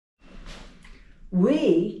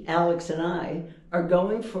We, Alex and I, are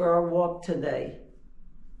going for our walk today.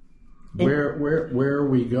 Where are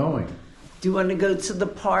we going? Do you want to go to the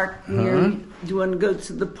park near? Do you want to go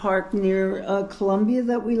to the park near Columbia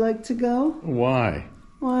that we like to go? Why?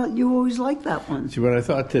 Well, you always like that one. See, what I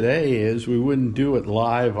thought today is we wouldn't do it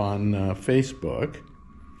live on Facebook.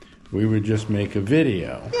 We would just make a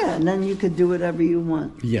video. Yeah, and then you could do whatever you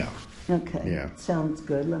want. Yeah. Okay. Yeah. Sounds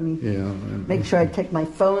good. Let me Yeah. make sure I take my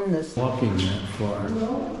phone this time. Walking that far.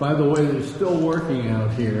 By the way, they're still working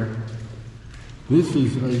out here. This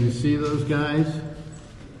is, you see those guys?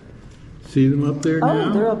 See them up there now?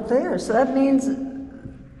 Oh, they're up there. So that means...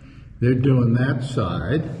 They're doing that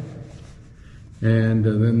side. And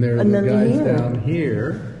then there are the guys down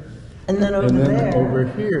here. And then over there. And then over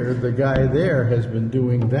here, the guy there has been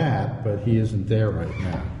doing that, but he isn't there right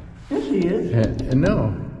now. Yes, he is. And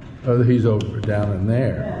no. Oh, he's over down in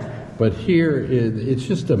there. Yeah. But here, it's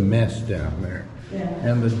just a mess down there. Yeah.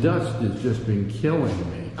 And the dust has just been killing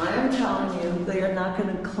me. I am telling you, they are not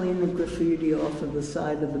going to clean the graffiti off of the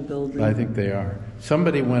side of the building. I think they are.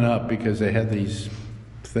 Somebody went up because they had these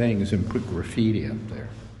things and put graffiti up there.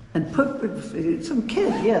 And put graffiti, some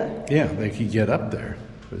kid, yeah. Yeah, they could get up there.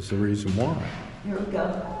 That's the reason why. Here we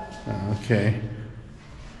go. Okay.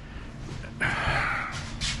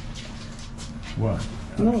 What?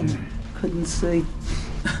 No, Okay. couldn't see.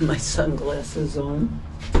 My sunglasses on.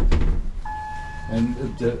 And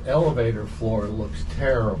the elevator floor looks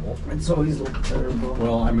terrible. It's always looked terrible.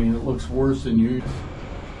 Well, I mean, it looks worse than usual.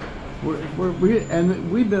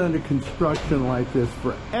 And we've been under construction like this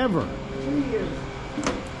forever. 2 years.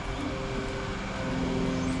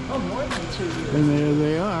 Oh, more than 2 years. And there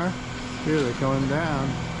they are. Here they're coming down.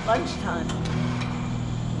 Lunchtime.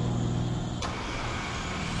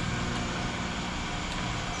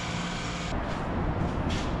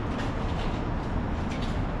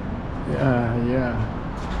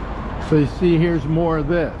 Yeah. So you see, here's more of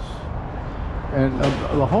this. And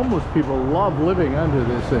the homeless people love living under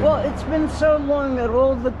this thing. Well, it's been so long that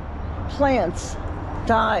all the plants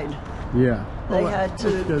died. Yeah. They had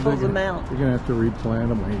to pull them out. They're going to have to replant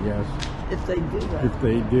them, I guess. If they do that. If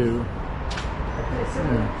they do. Okay, so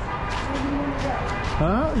Yeah.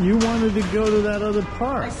 Huh? You wanted to go to that other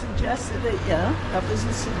park. I suggested it, yeah. That was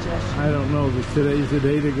a suggestion. I don't know that today's the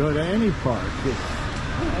day to go to any park.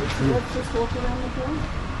 All right, so let's just walk around the block.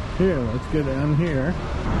 Here, let's get down here.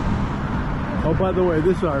 Oh, by the way,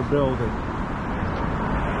 this is our building.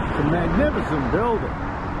 It's a magnificent building.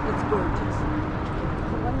 It's gorgeous.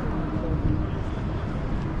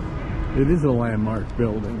 It is a landmark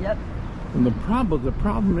building. Yep. And the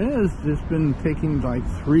problem is it's been taking like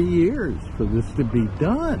 3 years for this to be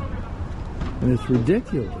done. And it's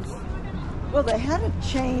ridiculous. Well, they had to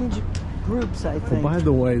change groups, I think. Oh, by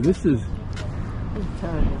the way, this is...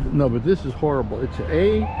 No, but this is horrible. It's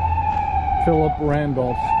A. Philip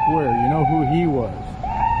Randolph Square. You know who he was?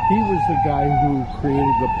 He was the guy who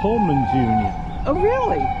created the Pullman's Union. Oh,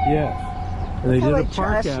 really? Yes. And they did a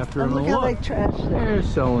park after him. Look how they trashed it. They're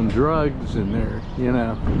selling drugs and they're, you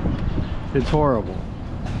know, it's horrible.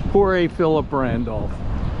 Poor A. Philip Randolph.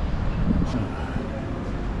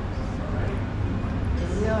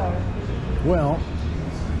 Here we are. Well,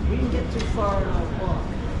 We didn't get too far in our walk.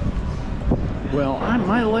 well,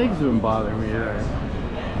 my legs have been bothering me there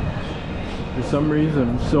for some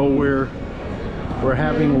reason. So we're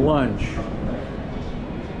having lunch.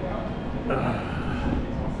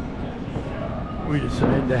 We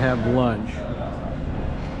decided to have lunch.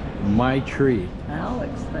 My treat.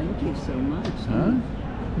 Alex, thank you so much. Huh?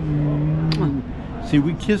 See,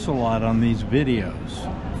 we kiss a lot on these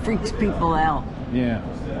videos. Freaks people out. Yeah.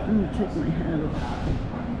 Let me take my hat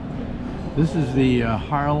off. This is the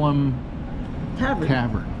Harlem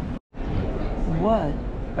Tavern. What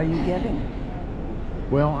are you getting?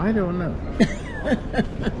 Well, I don't know.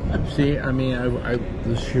 See, I mean,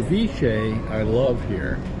 the ceviche I love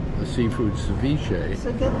here, the seafood ceviche.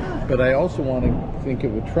 So get that. But I also want to think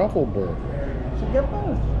of a truffle burger. So get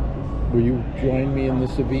both. Will you join me in the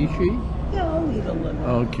ceviche? Yeah, I'll eat a little.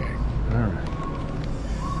 Okay. All right.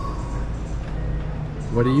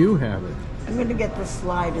 What are you having? I'm going to get the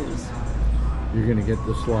sliders. You're going to get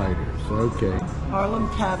the sliders. Okay. Harlem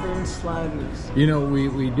Tavern sliders. You know,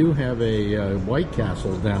 we do have a White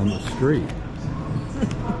Castle down the street.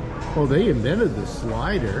 Oh, they invented the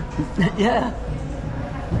slider. Yeah.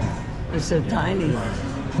 They're so tiny.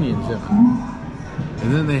 Onions in them.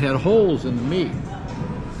 And then they had holes in the meat.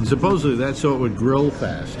 And supposedly that's so it would grill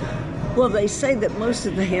faster. Well, they say that most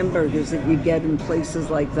of the hamburgers that you get in places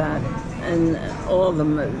like that, and all of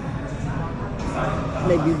them,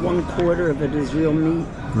 maybe 1/4 of it is real meat.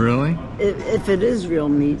 Really? If it is real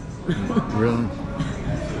meat. Really?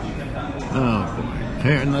 Oh, boy.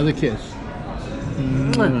 Here, another kiss.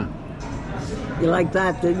 You like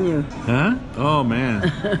that, didn't you? Huh? Oh,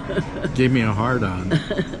 man. Gave me a hard on.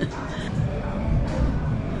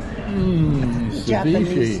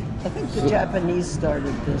 Japanese. I think the Japanese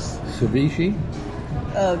started this. Ceviche?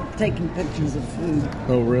 Taking pictures of food.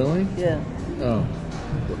 Oh, really? Yeah. Oh.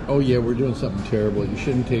 Oh, yeah, we're doing something terrible. You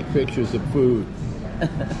shouldn't take pictures of food.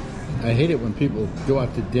 I hate it when people go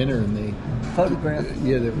out to dinner and they... Photograph.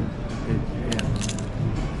 Yeah, yeah.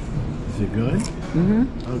 Is it good? Mm-hmm.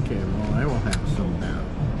 Okay, well, I will have some now.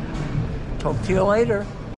 Talk to you later.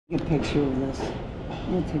 Take a picture of this.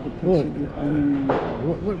 We'll take a picture of your onion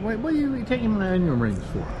ring. What are you taking my onion rings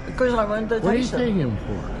for? Because I wanted to taste What are you taking them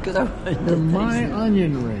for? Because I wanted to They're taste my it.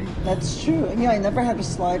 onion rings. That's true. Yeah, I never had a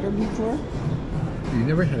slider before. You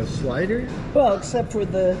never had a slider? Well, except for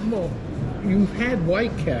the... No. You've had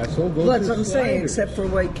White Castle. Those That's are what I'm saying, sliders. except for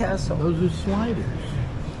White Castle. Those are sliders.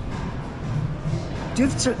 Do you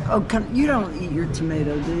have to... Oh, you don't eat your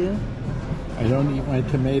tomato, do you? I don't eat my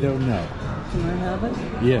tomato, no. Can I have it?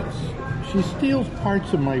 Yes. She steals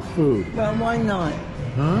parts of my food. Well, why not?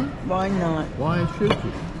 Huh? Why not? Why should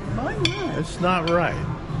you? Why not? It's not right.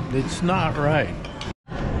 It's not right.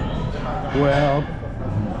 Well,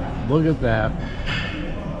 look at that.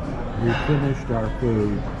 We finished our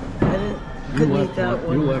food. I couldn't eat that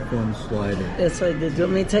one. You left one slider. Yes, I did. Do you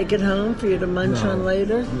want me to take it home for you to munch on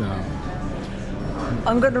later? No.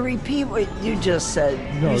 I'm going to repeat what you just said.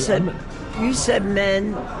 No, you said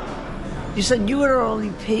men. You said you would only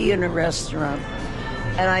pee in a restaurant.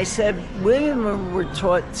 And I said women were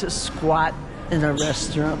taught to squat in a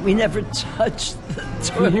restaurant. We never touched the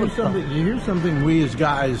toilet. You hear something we as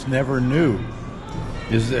guys never knew.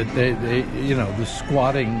 Is that they the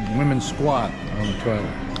squatting, women squat on the toilet.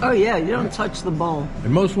 Oh, yeah, you don't touch the bowl.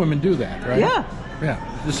 And most women do that, right? Yeah. Yeah.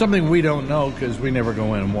 There's something we don't know because we never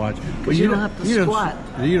go in and watch. But you don't have to squat.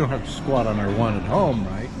 You don't have to squat on our one at home,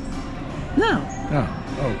 right? No. No.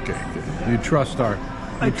 Okay, good. You trust our...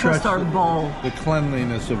 I trust our bowl. The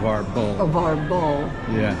cleanliness of our bowl. Of our bowl.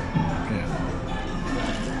 Yeah.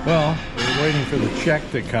 Well, we're waiting for the check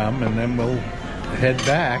to come, and then we'll head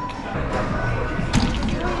back.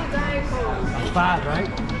 5, right?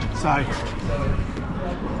 Sorry.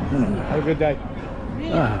 Have a good day.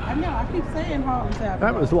 Yeah, I know. I keep saying Harlem's Avenue.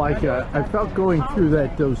 That was like I felt going through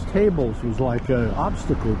those tables was like an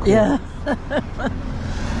obstacle course. Yeah.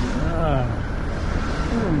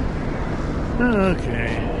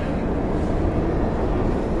 Okay.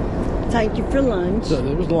 Thank you for lunch. So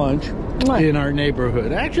there was lunch in our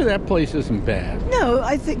neighborhood. Actually, that place isn't bad. No,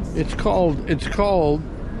 I think It's called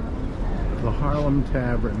the Harlem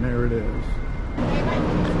Tavern. There it is.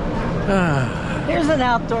 here's an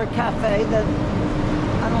outdoor cafe that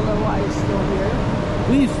I don't know why it's still here.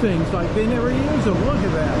 These things, like, they never use them. Look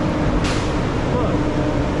at that. Look.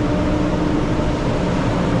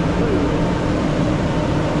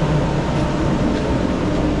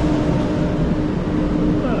 Look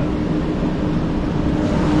at this. Look.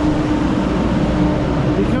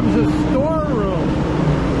 It becomes a storeroom.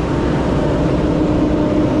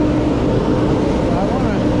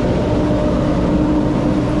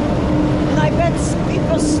 And I bet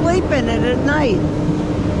people sleep in it at night.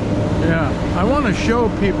 Yeah, I want to show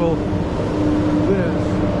people this.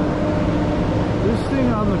 This thing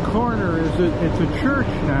on the corner it's a church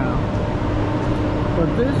now.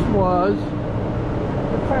 But this was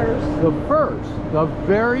the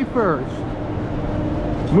very first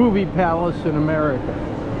movie palace in America.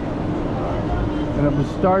 And it was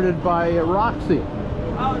started by Roxy.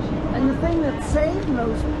 And the thing that saved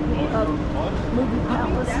most movie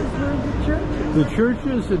palaces were the churches. The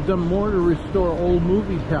churches had done more to restore old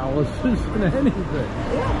movie palaces than anything.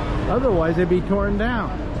 Yeah. Otherwise, they'd be torn down.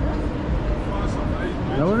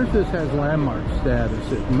 I wonder if this has landmark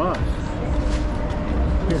status. It must.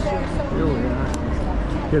 Here we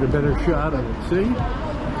are. Get a better shot of it. See?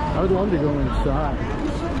 I would love to go inside.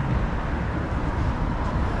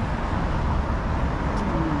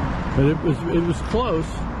 But it was close.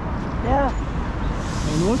 Yeah.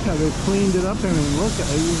 And look how they cleaned it up. I mean, look,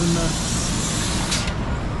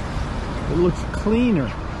 it looks cleaner,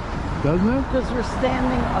 doesn't it? Because we're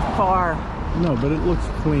standing afar. No, but it looks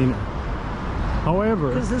cleaner. However,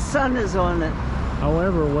 Because the sun is on it.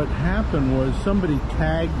 However, what happened was somebody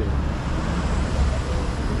tagged it.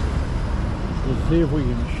 Let's see if we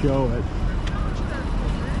can show it.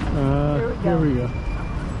 Here we go.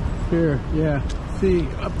 Here, yeah. See,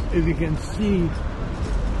 if you can see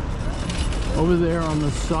over there on the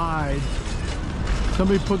side,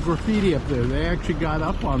 Somebody put graffiti up there. They actually got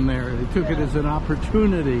up on there. They took it as an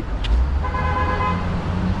opportunity.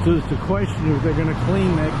 So it's the question if they're going to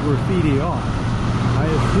clean that graffiti off. I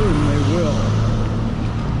assume they will.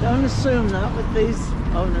 Don't assume, not with these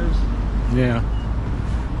owners. Yeah.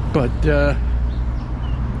 But,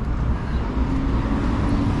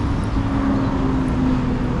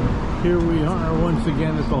 here we are once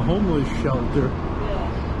again at the homeless shelter.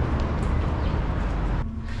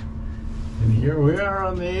 And here we are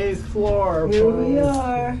on the 8th floor. Here we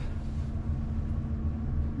are.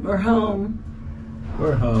 We're home.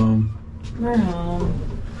 We're home. We're home.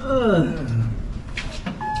 Ugh.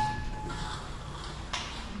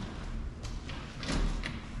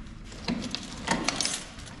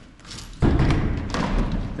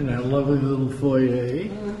 In that lovely little foyer.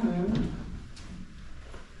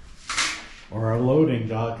 Or our loading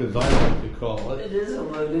dock, as I like to call it. It is a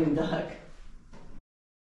loading dock.